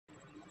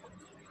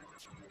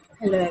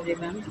Hello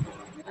everyone,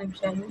 I'm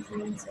Shalini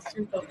Singh,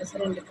 Assistant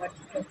Professor in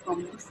Department of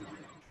Commerce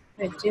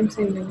at James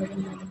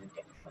Engineering Management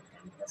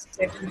Campus,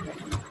 Greater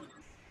Noida.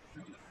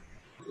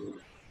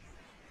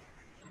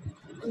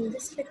 In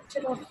this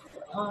lecture of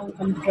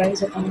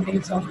comprise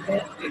accounting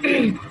software,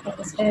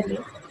 Professor Tally,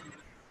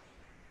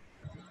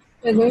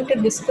 we're going to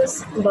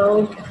discuss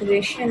about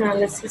ratio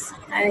analysis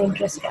and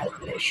interest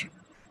calculation.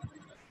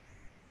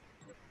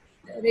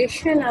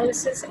 Ratio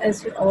analysis,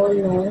 as you all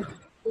know,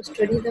 to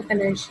study the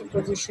financial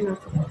position of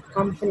a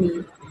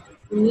company,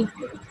 we need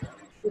to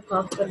look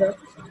after the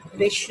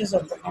ratios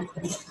of the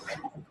company.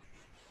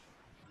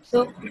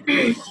 So,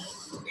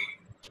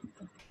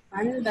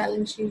 final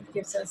balance sheet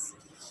gives us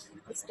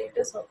the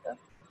status of the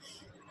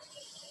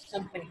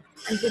company.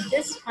 And with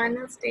this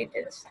final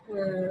status,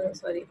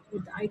 with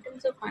the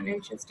items of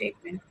financial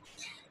statement,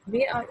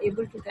 we are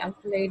able to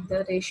calculate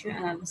the ratio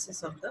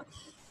analysis of the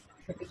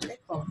particular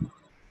firm.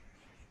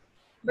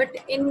 But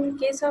in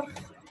case of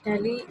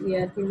Tally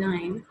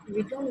ERP9,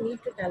 we don't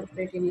need to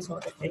calculate any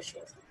sort of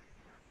ratios.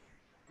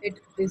 It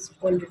is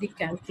already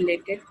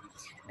calculated,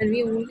 and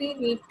we only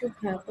need to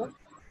have a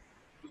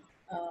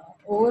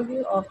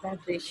overview of that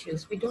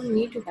ratios. We don't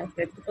need to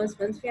calculate because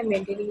once we are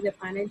maintaining the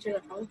financial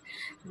account,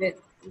 that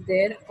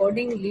there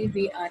accordingly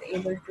we are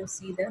able to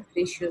see the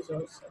ratios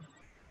also.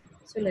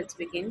 So let's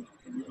begin.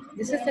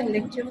 This is the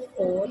lecture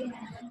 4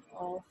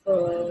 of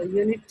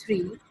unit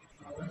 3.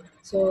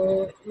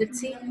 So let's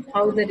see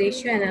how the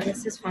ratio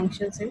analysis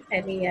functions in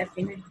Tally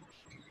ERP9.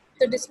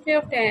 So display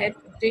of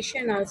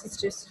ratio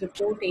analysis is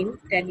report in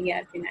Tally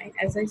ERP9.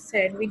 As I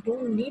said, we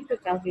don't need to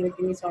calculate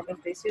any sort of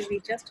ratio. We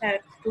just have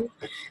to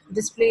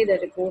display the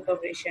report of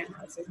ratio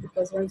analysis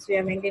because once we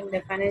are maintaining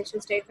the financial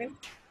statement,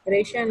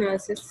 ratio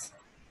analysis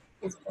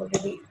is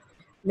already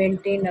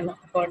maintained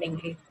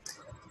accordingly.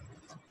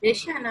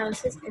 Ratio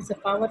analysis is a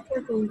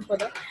powerful tool for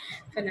the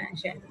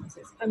financial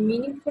analysis. A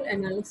meaningful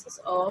analysis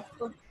of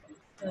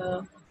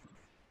uh,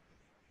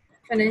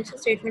 financial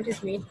statement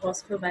is made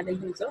possible by the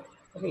use of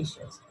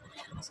ratios.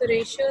 So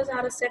ratios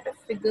are a set of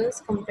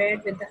figures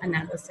compared with the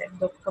another set.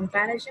 The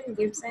comparison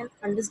gives an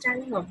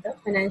understanding of the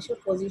financial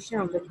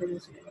position of the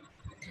business unit.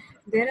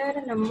 There are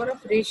a number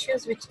of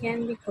ratios which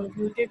can be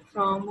computed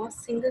from a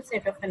single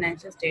set of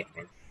financial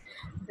statements.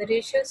 The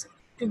ratios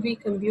to be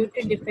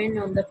computed depend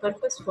on the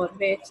purpose for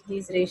which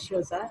these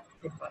ratios are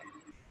required.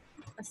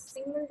 A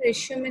single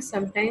ratio may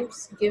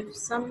sometimes give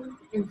some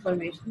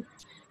information,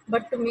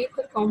 but to make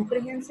a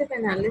comprehensive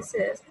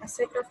analysis, a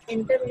set of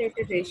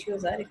interrelated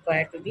ratios are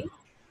required to be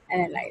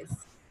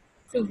analyzed.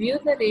 To view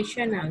the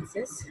ratio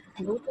analysis,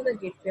 go to the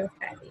gateway of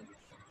Tally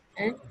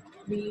and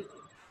we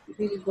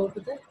will go to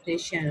the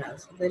ratio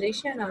analysis. The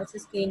ratio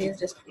analysis screen is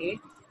displayed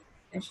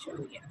as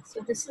shown here.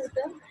 So this is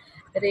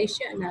the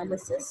ratio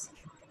analysis.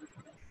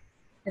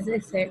 As I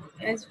said,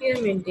 as we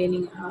are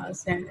maintaining our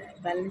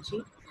balance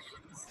sheet,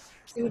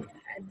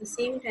 at the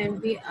same time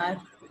we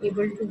are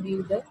able to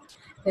view the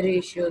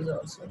ratios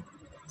also.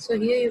 So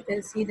here you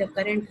can see the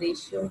current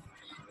ratio,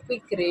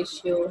 quick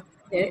ratio,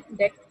 debt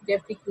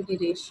equity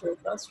ratio,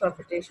 gross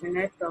profit ratio,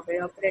 net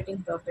profit,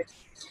 operating profit.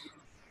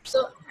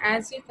 So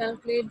as you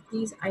calculate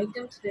these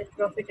items, net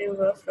profit and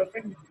gross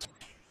profit,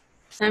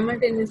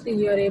 simultaneously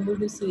you are able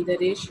to see the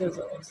ratios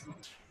also.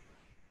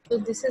 So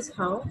this is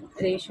how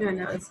ratio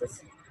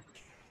analysis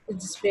is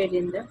displayed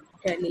in the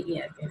Tally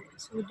ERP.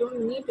 So we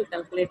don't need to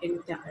calculate any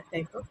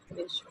type of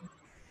ratio.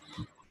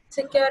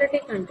 Security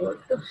control.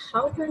 To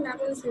how to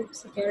analyze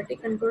security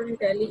control in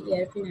Tally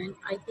ERP9,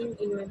 I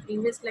think in my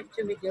previous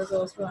lecture videos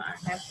also I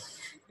have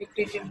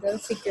dictated the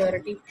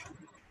security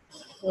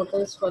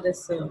portals for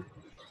this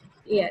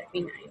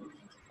ERP9.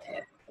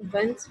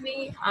 Once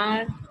we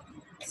are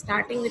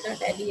starting with our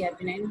Tally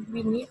ERP9,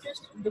 we need to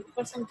look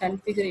for some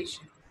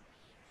configuration.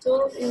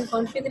 So in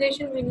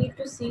configuration, we need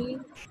to see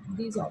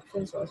these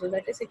options also.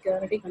 That is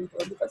security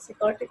control, because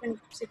security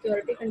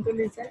control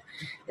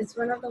is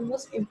one of the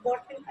most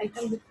important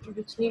items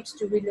which needs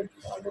to be looked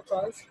for,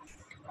 because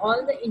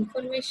all the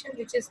information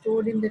which is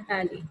stored in the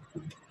Tally,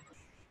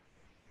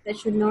 that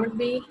should not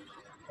be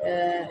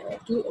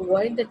to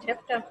avoid the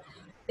theft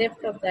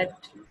of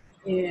that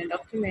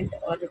document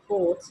or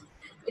reports.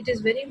 It is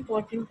very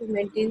important to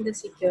maintain the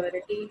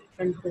security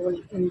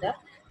control in the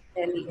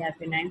Tally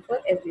App9 for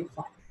every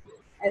form,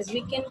 as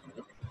we can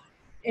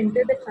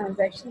enter the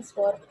transactions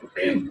for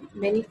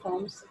many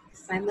forms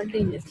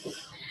simultaneously.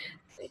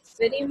 So it's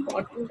very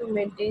important to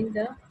maintain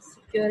the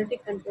security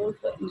control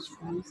for each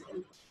forms.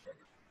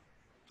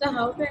 So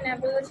how to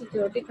enable the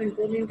security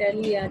control in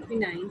Tally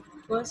ERP9?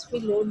 First,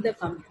 we load the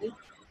company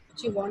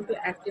which you want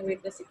to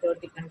activate the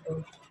security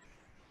control.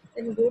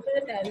 Then go to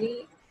the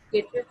Tally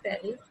gateway of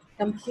Tally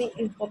company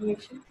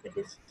information, that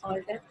is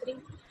Alt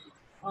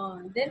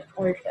F3. Then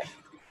Alter.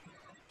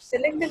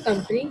 Select the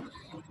company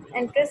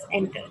and press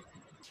Enter.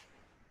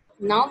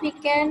 Now we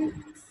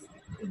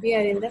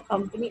are in the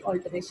company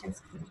alteration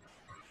screen.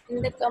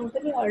 In the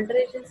company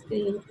alteration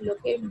screen,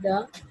 locate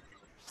the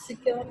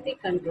security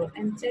control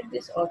and set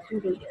this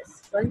option to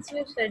yes. Once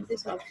you set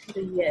this option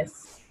to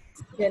yes,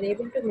 you are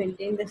able to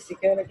maintain the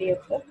security of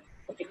the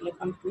particular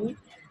company.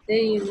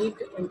 Then you need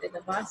to enter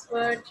the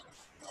password,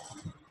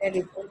 the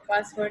default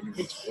password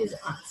which is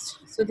asked.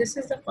 So this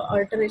is the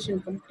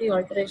alteration, complete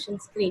alteration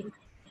screen,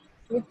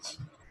 which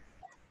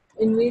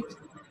in which,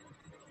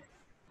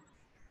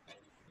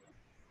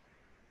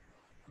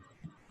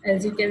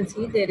 as you can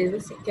see, there is a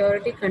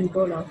security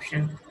control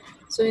option.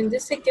 So in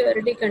this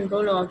security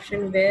control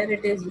option, where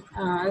it is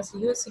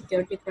use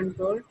security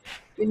control,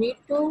 you need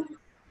to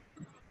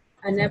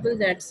enable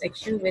that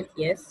section with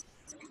yes,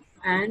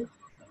 and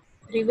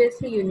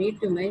previously you need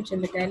to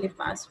mention the tally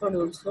password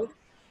also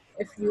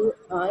if you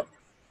are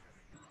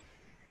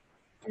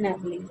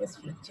enabling this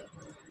feature.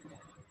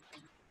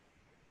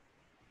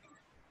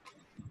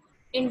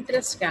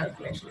 Interest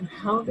calculation.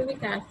 How do we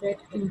calculate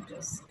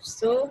interest?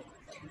 So,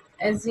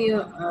 as you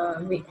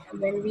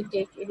when we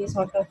take any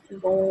sort of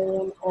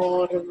loan,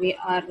 or we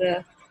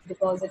are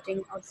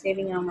depositing or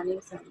saving our money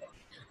somewhere,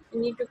 we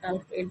need to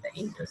calculate the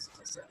interest.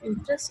 So,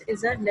 interest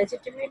is a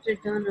legitimate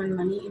return on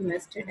money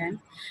invested in,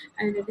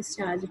 and it is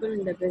chargeable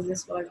in the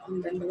business world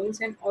on the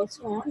loans and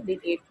also on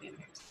delayed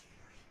payments.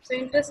 So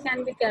interest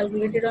can be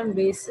calculated on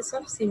basis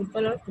of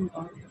simple or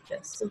compound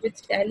interest. So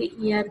with Tally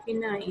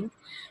ERP9,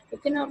 you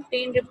can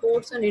obtain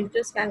reports on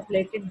interest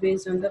calculated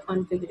based on the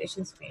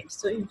configurations made.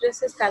 So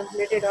interest is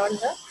calculated on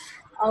the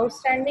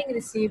outstanding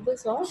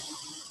receivables or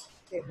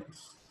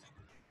payments.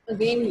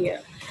 Again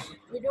here,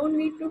 we don't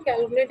need to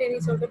calculate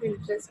any sort of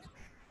interest.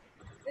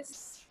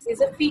 This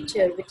is a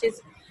feature which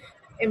is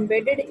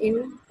embedded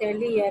in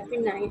Tally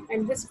ERP9,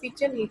 and this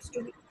feature needs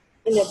to be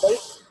enabled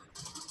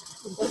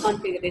in the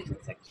configuration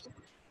section.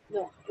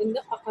 No, in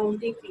the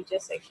accounting feature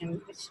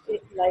section, which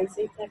lies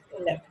in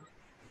F11.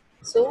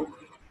 So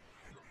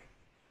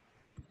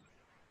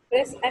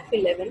press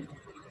F11,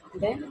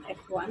 then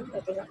F1,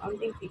 that is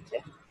accounting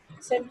feature.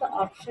 Set the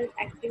option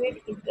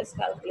activate interest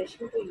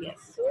calculation to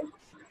yes. So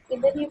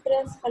and then you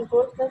press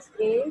Ctrl plus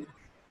A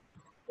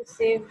to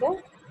save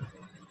the.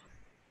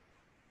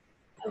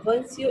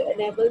 Once you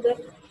enable the,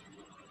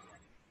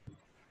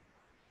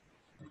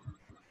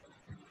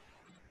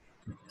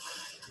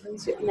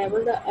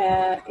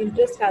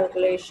 interest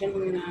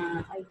calculation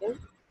item,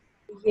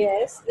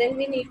 yes, then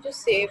we need to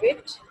save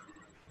it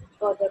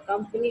for the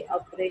company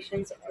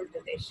operations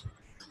alteration.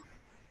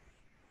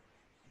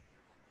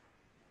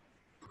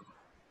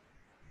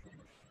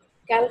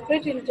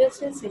 Calculate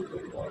interest in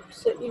simple mode.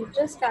 So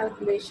interest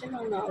calculation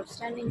on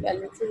outstanding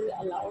balances is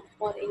allowed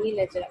for any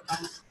ledger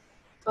account.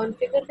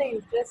 Configure the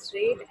interest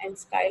rate and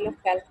style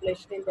of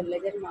calculation in the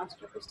ledger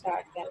master to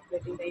start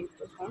calculating the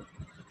interest on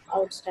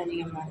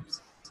outstanding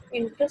amounts.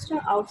 Interest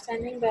on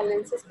outstanding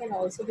balances can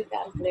also be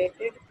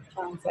calculated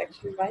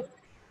transaction by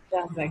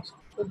transaction.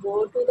 So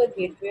go to the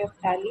gateway of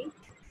Tally,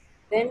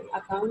 then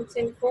accounts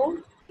info,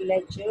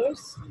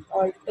 ledgers,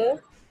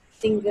 alter,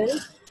 single,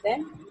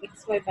 then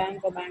mix by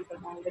bank or bank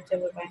account,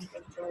 whichever bank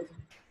controls it.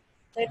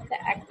 Let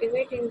the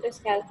activate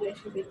interest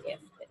calculation with yes.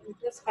 The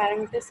interest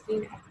parameter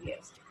screen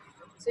appears.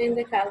 So in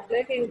the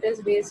calculate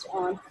interest based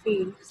on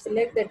field,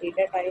 select the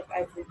data type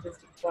as it is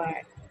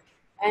required.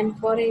 And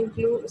for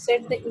include,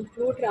 set the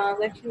include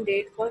transaction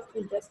date for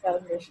interest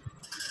calculation.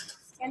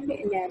 This can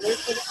be enabled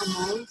for the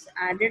amounts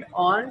added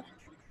or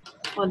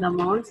for the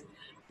amounts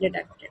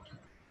deducted.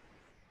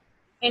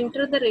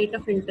 Enter the rate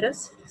of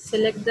interest.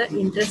 Select the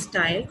interest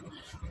style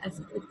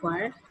as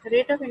required.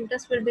 Rate of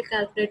interest will be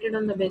calculated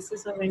on the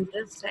basis of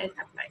interest style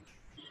applied.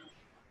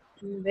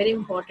 Very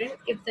important.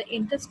 If the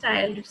interest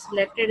style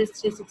selected is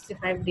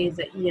 365 days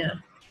a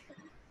year,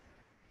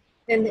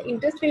 then the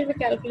interest will be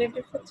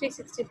calculated for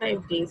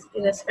 365 days,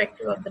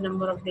 irrespective of the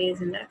number of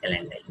days in the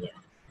calendar year.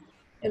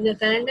 If the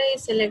calendar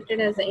is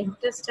selected as the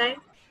interest style,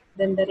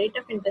 then the rate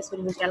of interest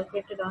will be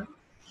calculated on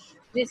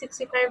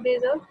 365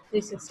 days or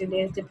 360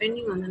 days,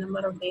 depending on the number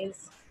of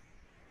days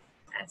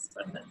as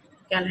per the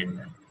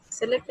calendar.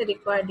 Select the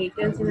required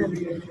details in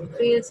the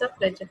fields of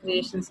ledger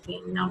creation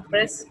screen. Now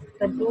press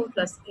Ctrl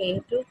plus A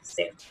to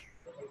save.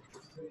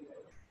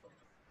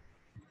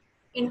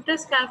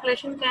 Interest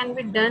calculation can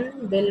be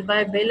done bill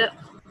by bill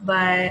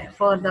by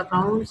for the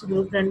accounts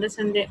grouped under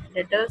Sunday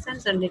debtors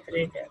and Sunday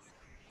creditors.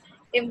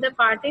 If the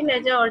party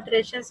ledger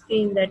alteration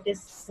screen, that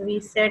is we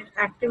set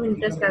active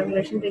interest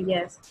calculation to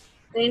yes,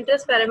 the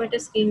interest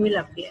parameter screen will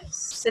appear.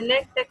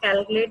 Select the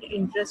calculate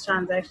interest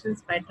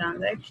transactions by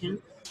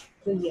transaction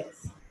to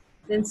yes.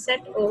 Then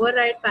set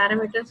override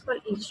parameters for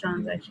each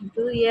transaction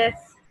to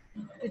yes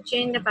to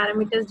change the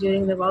parameters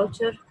during the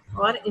voucher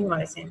or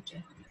invoice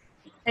entry.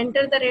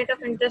 Enter the rate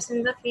of interest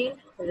in the field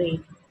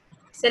rate.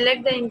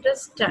 Select the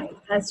interest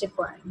style as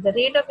required. The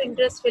rate of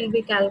interest will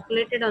be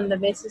calculated on the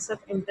basis of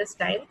interest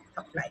style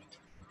applied.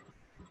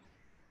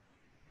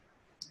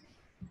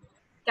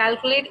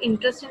 Calculate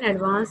interest in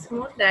advanced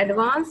mode. The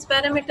advanced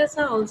parameters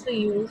are also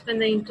used when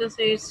the interest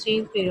rates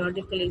change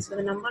periodically. So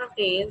the number of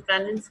days,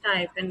 balance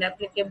type, and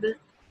applicable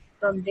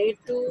from date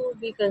to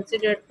be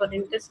considered for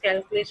interest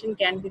calculation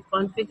can be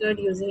configured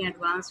using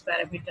advanced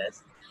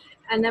parameters.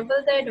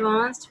 Enable the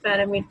advanced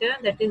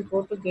parameter, that is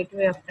go to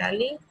gateway of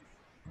Tally,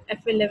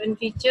 F11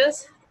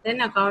 features,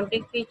 then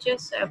accounting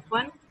features,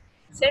 F1.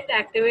 Set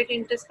activate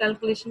interest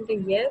calculation to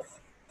yes.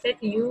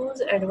 Set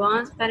use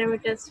advanced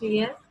parameters to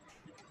yes,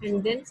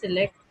 and then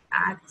select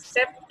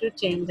accept to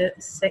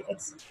changes.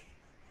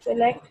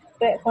 Select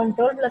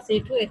control plus A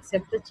to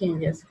accept the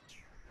changes.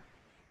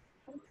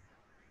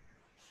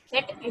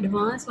 Set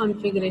advanced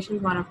configuration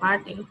for a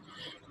party.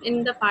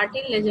 In the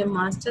party ledger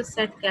master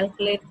set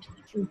calculate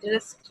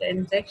interest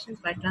transactions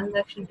by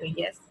transaction to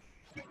yes.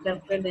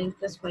 Calculate the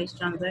interest for each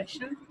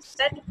transaction.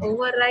 Set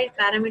override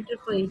parameter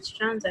for each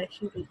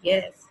transaction to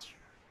yes.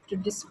 To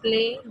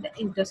display the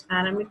interest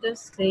parameters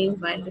screen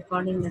while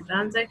recording the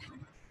transaction.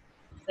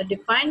 The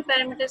defined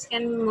parameters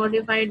can be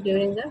modified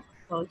during the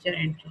voucher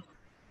entry.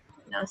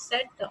 Now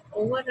set the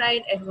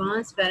override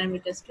advanced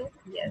parameters to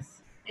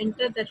yes.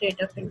 Enter the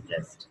rate of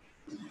interest.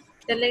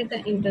 Select the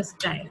interest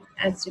type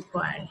as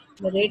required.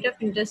 The rate of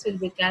interest will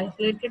be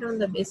calculated on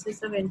the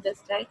basis of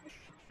interest type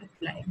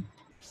applied.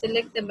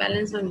 Select the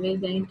balance on which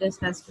the interest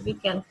has to be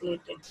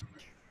calculated.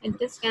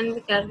 Interest can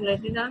be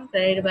calculated on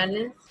credit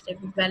balance,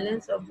 debit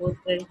balance, or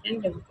both credit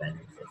and debit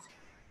balances.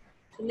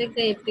 Select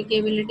the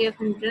applicability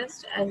of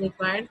interest as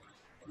required.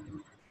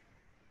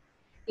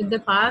 If the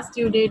past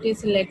due date is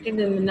selected,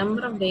 then the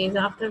number of days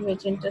after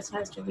which interest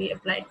has to be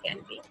applied can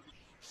be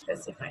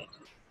specified.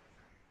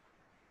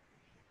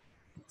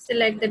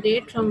 Select the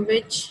date from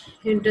which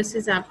interest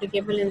is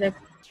applicable in the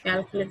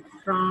calculate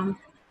from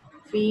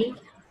field.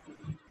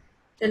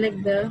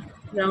 Select the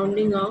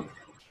rounding of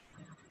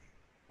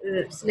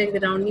select the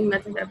rounding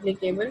method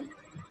applicable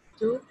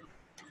to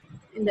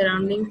in the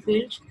rounding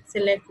field.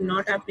 Select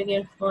not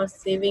applicable for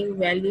saving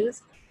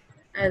values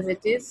as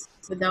it is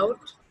without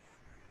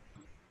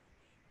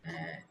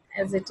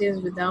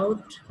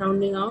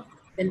rounding off.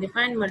 Then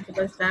define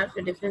multiple slabs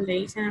with different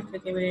rates and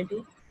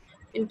applicability.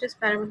 Interest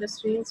parameter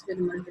streams with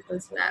multiple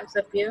slabs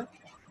appear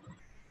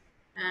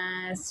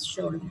as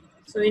shown.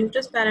 So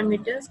interest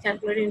parameters,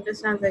 calculate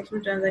interest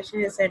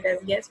transaction is set as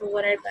yes.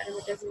 Override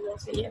parameters is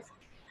also yes.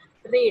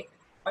 Rate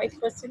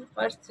 5%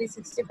 per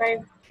 365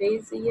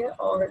 days a year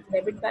or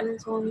debit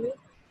balance only.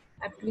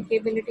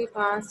 Applicability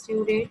past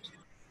due date,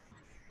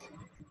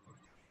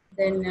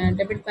 then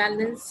debit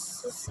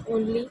balance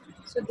only.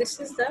 So this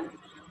is the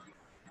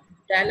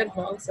dialog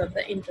box of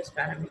the interest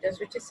parameters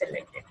which is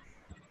selected.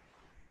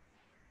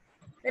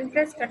 Then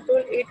press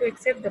Ctrl A to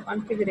accept the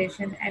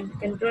configuration and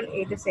Ctrl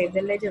A to save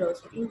the ledger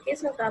also. In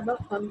case of the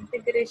above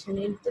configuration,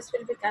 interest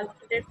will be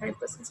calculated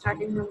 5%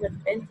 starting from the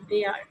 10th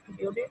day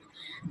due date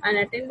and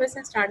at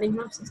 10% starting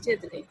from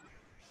 60th day.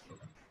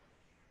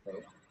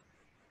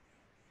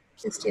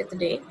 60th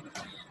day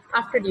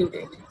after due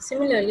date.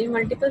 Similarly,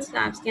 multiple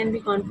slabs can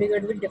be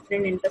configured with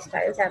different interest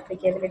styles,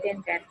 applicability,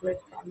 and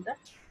calculate from the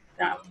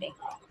rounding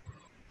off.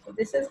 So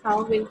this is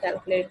how we'll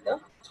calculate the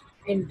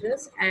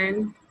interest,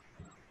 and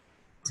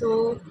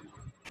so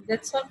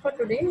that's all for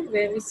today,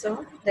 where we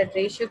saw that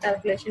ratio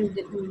calculation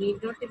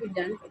need not to be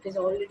done. It is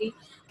already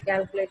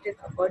calculated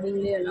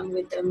accordingly along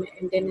with the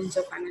maintenance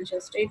of financial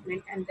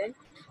statement. And then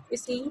we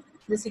see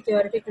the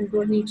security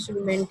control needs to be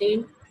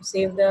maintained to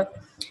save the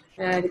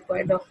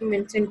required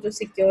documents and to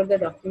secure the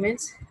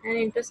documents. And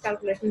interest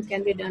calculations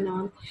can be done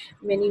on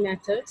many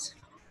methods.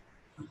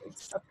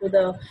 It's up to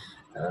the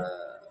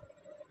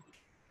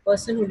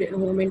person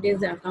who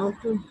maintains the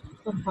account to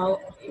how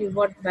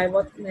what by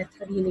what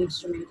method he needs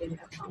to maintain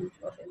the account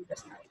for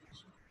interest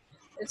calculation.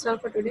 That's all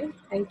for today.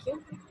 Thank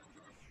you.